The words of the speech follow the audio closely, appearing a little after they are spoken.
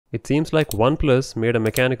It seems like OnePlus made a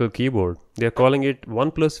mechanical keyboard. They are calling it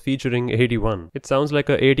OnePlus Featuring 81. It sounds like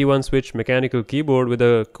a 81 switch mechanical keyboard with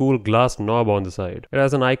a cool glass knob on the side. It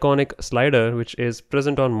has an iconic slider which is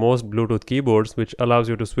present on most Bluetooth keyboards, which allows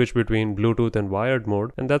you to switch between Bluetooth and wired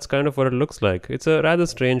mode, and that's kind of what it looks like. It's a rather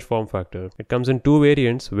strange form factor. It comes in two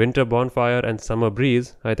variants, Winter Bonfire and Summer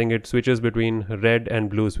Breeze. I think it switches between red and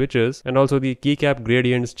blue switches, and also the keycap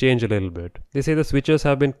gradients change a little bit. They say the switches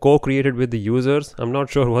have been co-created with the users. I'm not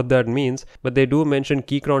sure what that means, but they do mention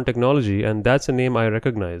Keychron technology, and that's a name I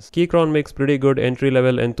recognize. Keychron makes pretty good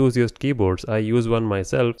entry-level enthusiast keyboards. I use one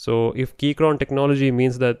myself, so if Keychron technology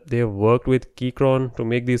means that they have worked with Keychron to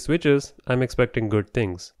make these switches, I'm expecting good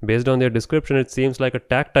things. Based on their description, it seems like a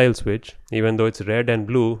tactile switch, even though it's red and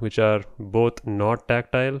blue, which are both not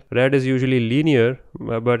tactile. Red is usually linear,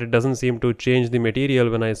 but it doesn't seem to change the material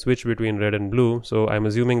when I switch between red and blue, so I'm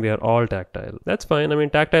assuming they are all tactile. That's fine. I mean,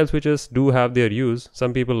 tactile switches do have their use.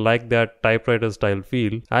 Some people like that typewriter style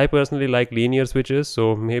feel. I personally like linear switches,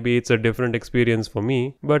 so maybe it's a different experience for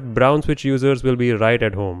me, but brown switch users will be right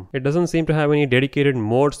at home. It doesn't seem to have any dedicated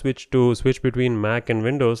mode switch to switch between Mac and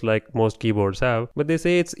Windows like most keyboards have, but they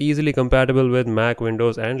say it's easily compatible with Mac,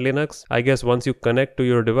 Windows and Linux. I guess once you connect to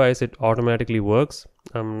your device, it automatically works.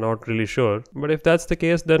 I'm not really sure, but if that's the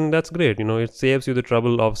case, then that's great. It saves you the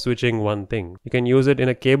trouble of switching one thing. You can use it in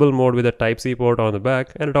a cable mode with a Type-C port on the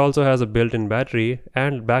back, and it also has a built-in battery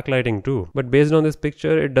and backlighting too. But based on this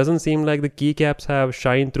picture, it doesn't seem like the keycaps have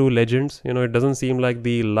shine-through legends. It doesn't seem like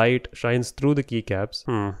the light shines through the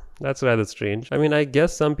keycaps. That's rather strange. I mean, I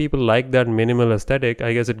guess some people like that minimal aesthetic.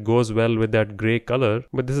 I guess it goes well with that grey color,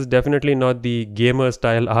 but this is definitely not the gamer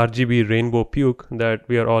style RGB rainbow puke that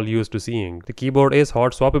we are all used to seeing. The keyboard is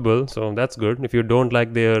hot swappable, so that's good. If you don't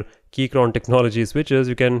like their Keychron technology switches,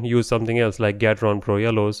 you can use something else like Gateron Pro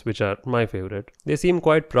Yellows, which are my favorite. They seem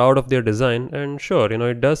quite proud of their design, and sure,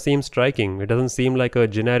 it does seem striking. It doesn't seem like a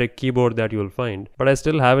generic keyboard that you'll find, but I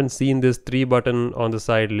still haven't seen this 3-button on the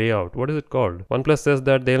side layout. What is it called? OnePlus says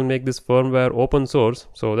that they'll make this firmware open source,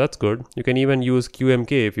 so that's good. You can even use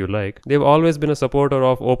QMK if you like. They've always been a supporter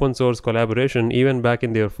of open source collaboration, even back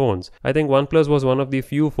in their phones. I think OnePlus was one of the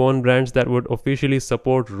few phone brands that would officially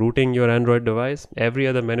support rooting your Android device. Every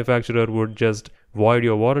other manufacturer would just void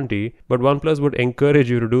your warranty, but OnePlus would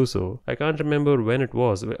encourage you to do so. I can't remember when it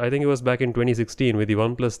was. I think it was back in 2016 with the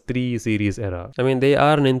OnePlus 3 series era. I mean, they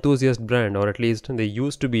are an enthusiast brand, or at least they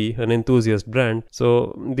used to be an enthusiast brand,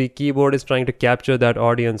 so the keyboard is trying to capture that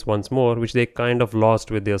audience once more, which they kind of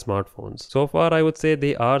lost with their smartphones. So far, I would say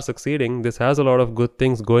they are succeeding. This has a lot of good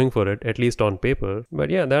things going for it, at least on paper. But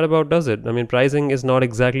yeah, that about does it. I mean, pricing is not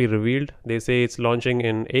exactly revealed. They say it's launching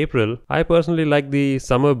in April. I personally like the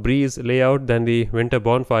Summer Breeze layout than the Winter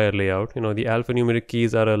Bonfire layout. The alphanumeric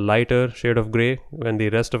keys are a lighter shade of grey and the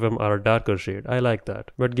rest of them are a darker shade. I like that.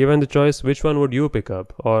 But given the choice, which one would you pick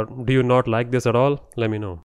up? Or do you not like this at all? Let me know.